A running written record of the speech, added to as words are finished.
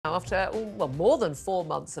After more than 4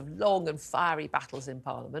 months of long and fiery battles in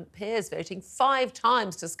Parliament, peers voting 5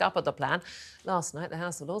 times to scupper the plan, last night the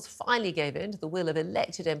House of Lords finally gave in to the will of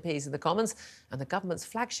elected MPs in the Commons, and the government's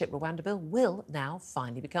flagship Rwanda bill will now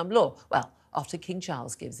finally become law. Well, after King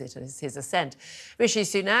Charles gives it his assent. Rishi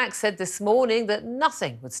Sunak said this morning that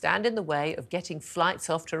nothing would stand in the way of getting flights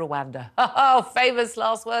off to Rwanda. Oh, famous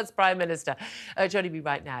last words, Prime Minister. Joining me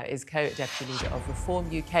right now is co-deputy leader of Reform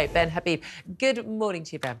UK Ben Habib. Good morning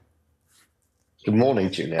to you, Ben. Good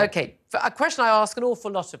morning, Julia. OK, a question I ask an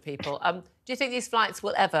awful lot of people. Do you think these flights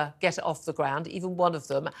will ever get off the ground, even one of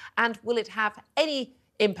them? And will it have any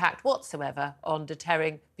impact whatsoever on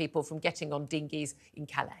deterring people from getting on dinghies in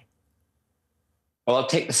Calais? Well, I'll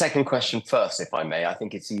take the second question first, if I may. I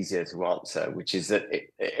think it's easier to answer, which is that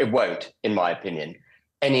it won't, in my opinion.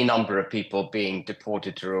 Any number of people being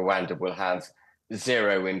deported to Rwanda will have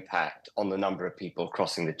zero impact on the number of people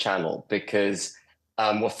crossing the channel because,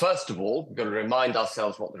 well, first of all, we've got to remind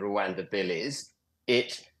ourselves what the Rwanda bill is.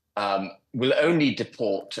 It will only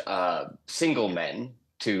deport single men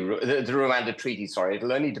to the Rwanda Treaty, sorry,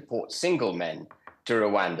 it'll only deport single men to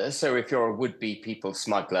Rwanda. So if you're a would-be people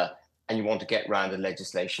smuggler and you want to get around the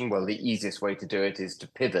legislation, well, the easiest way to do it is to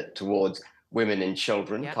pivot towards women and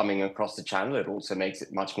children coming across the channel. It also makes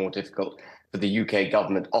it much more difficult for the UK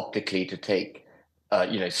government optically to take,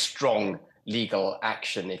 strong legal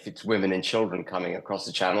action if it's women and children coming across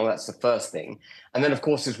the channel. That's the first thing. And then, of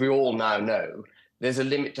course, as we all now know, there's a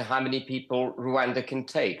limit to how many people Rwanda can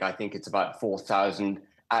take. I think it's about 4,000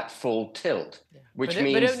 at full tilt, which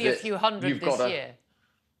means but only a few hundred this year.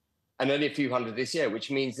 And only a few hundred this year, which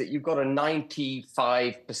means that you've got a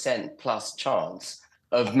 95% plus chance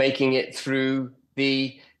of making it through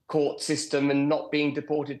the court system and not being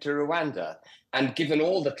deported to Rwanda. And given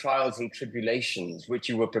all the trials and tribulations which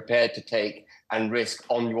you were prepared to take and risk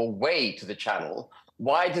on your way to the channel,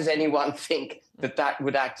 why does anyone think that that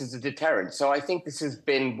would act as a deterrent? So I think this has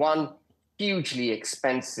been one hugely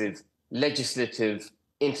expensive legislative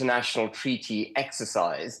international treaty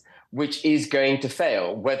exercise which is going to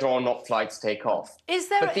fail, whether or not flights take off. Is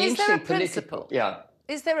there a principle? Yeah.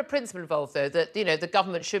 Is there a principle involved, though, that, the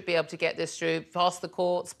government should be able to get this through, past the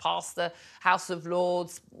courts, past the House of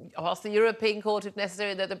Lords, past the European Court if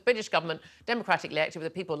necessary, that the British government, democratically elected, whether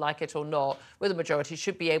people like it or not, with a majority,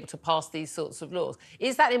 should be able to pass these sorts of laws?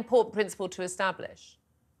 Is that an important principle to establish?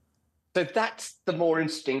 So that's the more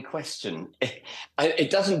interesting question. It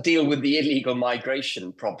doesn't deal with the illegal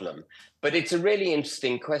migration problem, but it's a really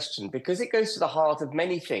interesting question because it goes to the heart of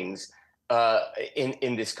many things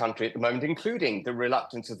in this country at the moment, including the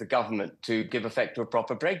reluctance of the government to give effect to a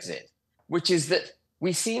proper Brexit, which is that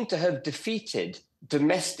we seem to have defeated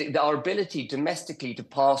our ability domestically to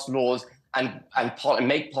pass laws and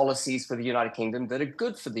make policies for the United Kingdom that are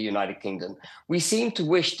good for the United Kingdom. We seem to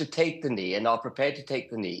wish to take the knee and are prepared to take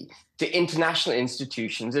the knee to international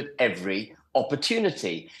institutions at every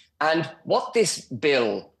opportunity. And what this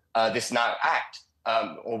bill, this now act,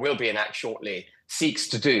 or will be an act shortly, seeks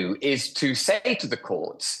to do is to say to the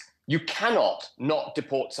courts, you cannot not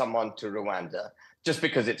deport someone to Rwanda just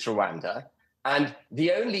because it's Rwanda. And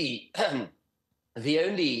the only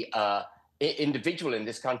individual in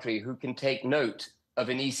this country who can take note of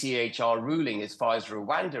an ECHR ruling as far as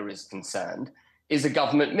Rwanda is concerned is a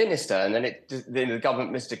government minister. And then the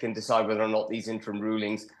government minister can decide whether or not these interim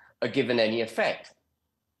rulings are given any effect.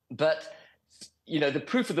 But, the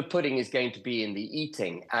proof of the pudding is going to be in the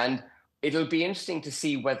eating. And it'll be interesting to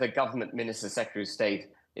see whether government minister, Secretary of State,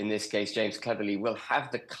 in this case, James Cleverly, will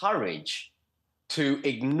have the courage to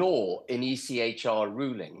ignore an ECHR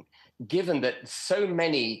ruling, given that so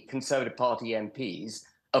many Conservative Party MPs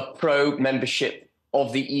are pro-membership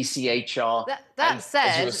of the ECHR. That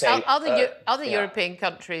said, other European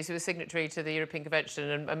countries who are signatory to the European Convention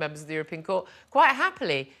and members of the European Court quite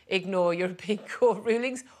happily ignore European Court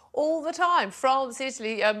rulings all the time. France,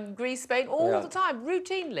 Italy, Greece, Spain, all the time,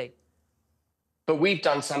 routinely. But we've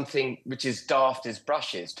done something which is daft as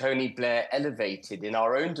brushes. Tony Blair elevated in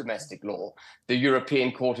our own domestic law the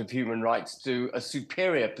European Court of Human Rights to a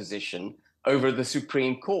superior position over the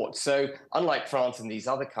Supreme Court. So unlike France and these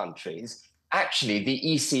other countries, actually the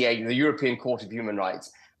ECA, the European Court of Human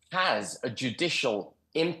Rights, has a judicial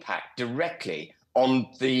impact directly on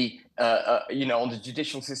the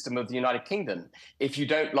judicial system of the United Kingdom. If you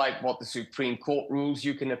don't like what the Supreme Court rules,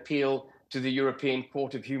 you can appeal to the European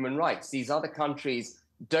Court of Human Rights. These other countries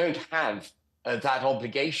don't have that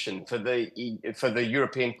obligation for the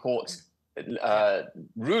European Court's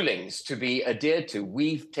rulings to be adhered to.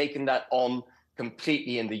 We've taken that on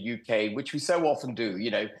completely in the UK, which we so often do.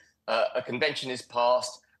 A convention is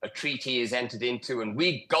passed, a treaty is entered into and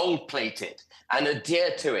we gold plate it and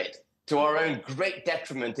adhere to it to our own great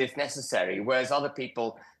detriment if necessary, whereas other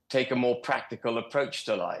people take a more practical approach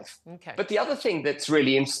to life. Okay. But the other thing that's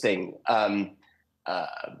really interesting,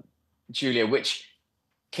 Julia, which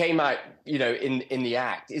came out, in the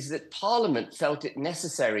Act, is that Parliament felt it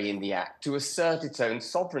necessary in the Act to assert its own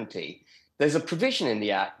sovereignty. There's a provision in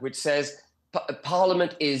the Act which says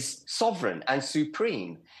Parliament is sovereign and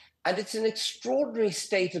supreme. And it's an extraordinary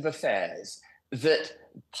state of affairs that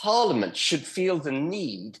Parliament should feel the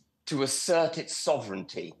need to assert its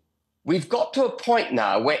sovereignty. We've got to a point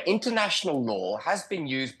now where international law has been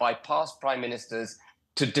used by past prime ministers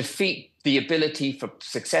to defeat the ability for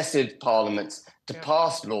successive parliaments to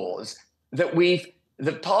pass laws,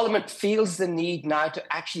 that Parliament feels the need now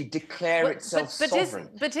to actually declare itself sovereign.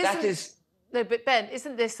 No, but Ben,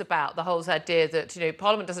 isn't this about the whole idea that,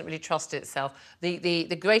 Parliament doesn't really trust itself?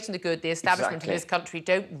 The great and the good, the establishment of this country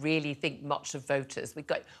don't really think much of voters.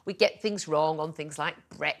 We get things wrong on things like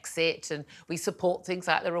Brexit, and we support things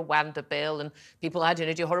like the Rwanda bill, and people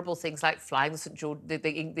do horrible things like flying the St.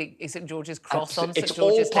 George's cross on St. George's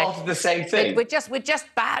Day. It's all part of the same thing. We're just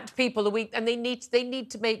bad people, and they need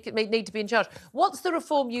to be in charge. What's the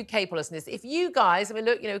Reform UK policy? If you guys,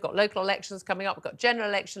 look, we've got local elections coming up, we've got general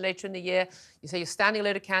election later in the year. You say you're standing a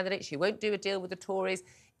load of candidates, you won't do a deal with the Tories.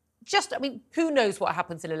 Who knows what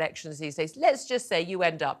happens in elections these days? Let's just say you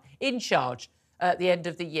end up in charge at the end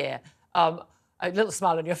of the year. A little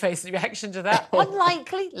smile on your face in reaction to that.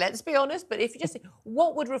 Unlikely, let's be honest. But if you just say,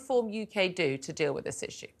 what would Reform UK do to deal with this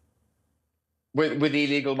issue? With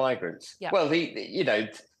illegal migrants? Yeah. Well, you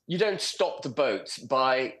don't stop the boats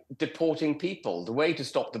by deporting people. The way to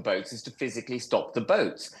stop the boats is to physically stop the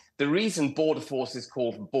boats. The reason Border Force is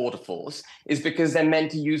called Border Force is because they're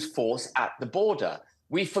meant to use force at the border.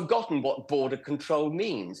 We've forgotten what border control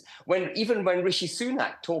means. Even when Rishi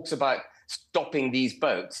Sunak talks about stopping these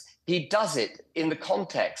boats, he does it in the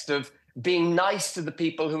context of being nice to the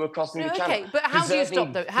people who are crossing the channel. Okay, but how do you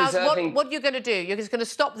stop them? What are you going to do? You're just going to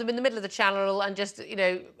stop them in the middle of the channel and just,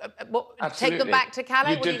 take them back to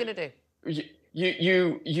Calais? What are you going to do?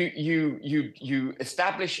 You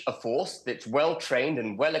establish a force that's well trained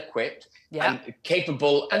and well equipped and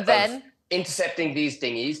capable of intercepting these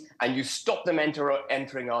dinghies, and you stop them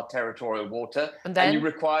entering our territorial water, and you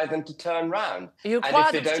require them to turn round. You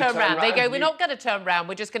require them to turn round. They go, we're not going to turn round.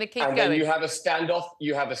 We're just going to keep going. And then you have a standoff.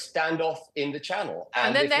 You have a standoff in the channel,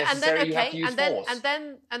 and if necessary, you have to use force.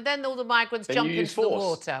 And then all the migrants jump into the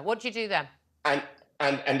water. What do you do then? And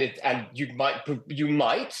you might.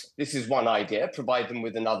 This is one idea. Provide them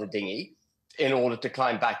with another dinghy in order to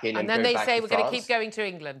climb back in. And then they say we're going to keep going to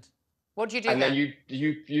England. What do you do and then? And then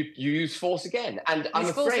you use force again. And I'm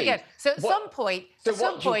afraid... So at some point, the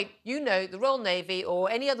Royal Navy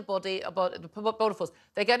or any other body, the Border Force,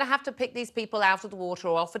 they're going to have to pick these people out of the water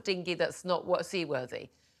or off a dinghy that's not seaworthy.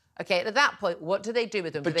 Okay, at that point, what do they do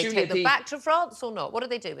with them? Do they take them back to France or not? What do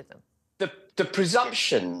they do with them? The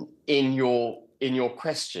presumption in your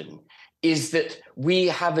question is that we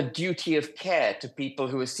have a duty of care to people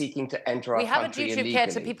who are seeking to enter our country illegally. We have a duty of care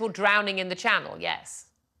to people drowning in the channel, yes.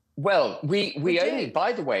 Well, we only,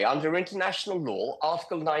 by the way, under international law,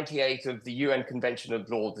 Article 98 of the UN Convention of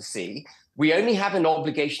Law of the Sea, we only have an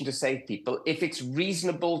obligation to save people if it's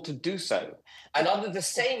reasonable to do so. And under the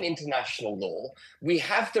same international law, we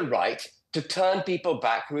have the right to turn people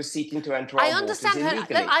back who are seeking to enter our waters illegally. I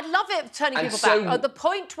understand. I'd love it turning people back. At the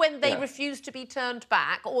point when they refuse to be turned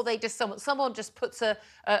back, or they just someone just puts a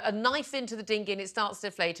knife into the dinghy and it starts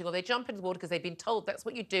deflating, or they jump into the water because they've been told that's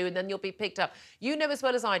what you do, and then you'll be picked up. You know as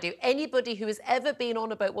well as I do, anybody who has ever been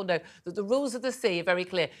on a boat will know that the rules of the sea are very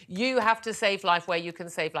clear. You have to save life where you can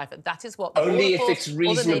save life, and that is what the only if it's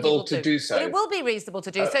reasonable to do so. But it will be reasonable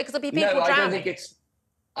to do so because there'll be people drowning.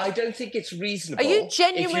 I don't think it's reasonable. Are you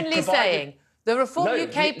genuinely saying the Reform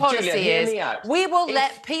UK policy is we will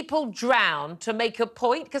let people drown to make a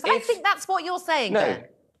point? Because I think that's what you're saying. No,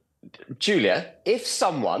 Julia, if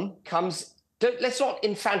someone comes... let's not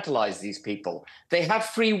infantilise these people. They have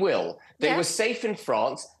free will. They were safe in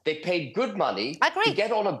France. They paid good money to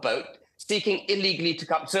get on a boat seeking illegally to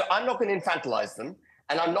come. So I'm not going to infantilise them.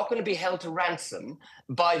 And I'm not going to be held to ransom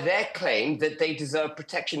by their claim that they deserve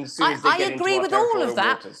protection as soon as they get into our territorial waters. I agree with all of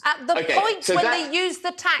that. At the point when they use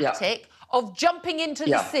the tactic of jumping into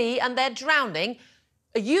the sea and they're drowning,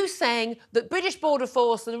 are you saying that British Border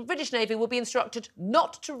Force and the British Navy will be instructed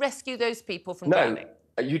not to rescue those people from drowning?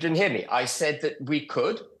 No, you didn't hear me. I said that we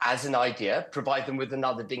could, as an idea, provide them with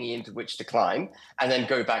another dinghy into which to climb and then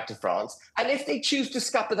go back to France. And if they choose to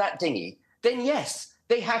scupper that dinghy, then yes,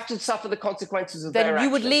 they have to suffer the consequences of their actions. Then you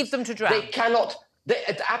would leave them to drown? They cannot,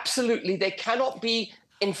 absolutely, they cannot be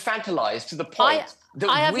infantilized to the point that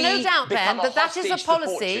I have we no doubt, Ben, become a that is a hostage to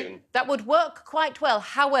policy fortune. that would work quite well.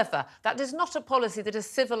 However, that is not a policy that a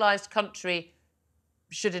civilised country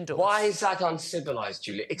should endorse. Why is that uncivilized,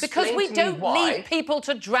 Julia? Explain Because we to don't me why. leave people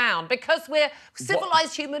to drown, because we're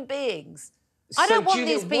civilised human beings. I So, don't want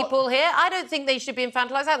Julia, these people here. I don't think they should be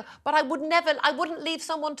infantilised either. But I wouldn't leave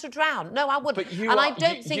someone to drown. No, I wouldn't. But you and are- I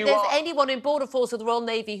don't you- think you there's are- anyone in Border Force or the Royal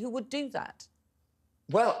Navy who would do that.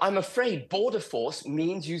 Well, I'm afraid border force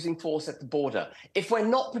means using force at the border. If we're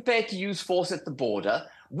not prepared to use force at the border,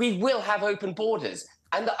 we will have open borders.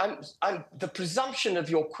 And the presumption of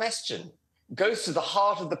your question goes to the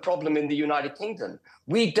heart of the problem in the United Kingdom.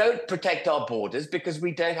 We don't protect our borders because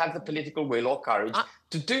we don't have the political will or courage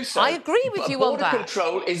to do so. I agree with you on that. Border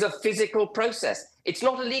control is a physical process. It's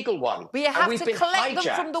not a legal one. But you have we've to been collect them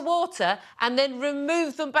hijacked. from the water and then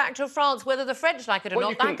remove them back to France, whether the French like it or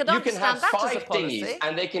not. I could you can understand have that as a 5 policy. dinghies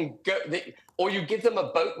and they can go, or you give them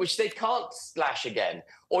a boat which they can't splash again,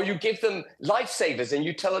 or you give them lifesavers and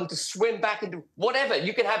you tell them to swim back into whatever.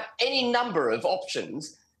 You can have any number of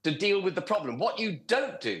options to deal with the problem. What you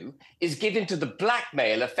don't do is give into the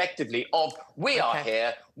blackmail, effectively, of we are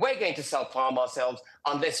here, we're going to self-harm ourselves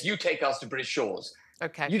unless you take us to British shores.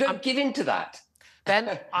 Okay. You don't give into that.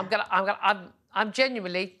 Ben, I'm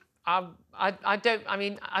genuinely, I don't, I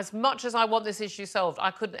mean, as much as I want this issue solved,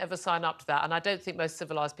 I couldn't ever sign up to that. And I don't think most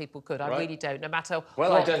civilised people could. I really don't, no matter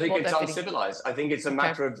Well, what, I don't think what it's they're feeling. uncivilised. I think it's a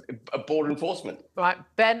matter of border enforcement. Right,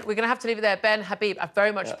 Ben, we're going to have to leave it there. Ben Habib, I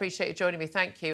very much appreciate you joining me. Thank you.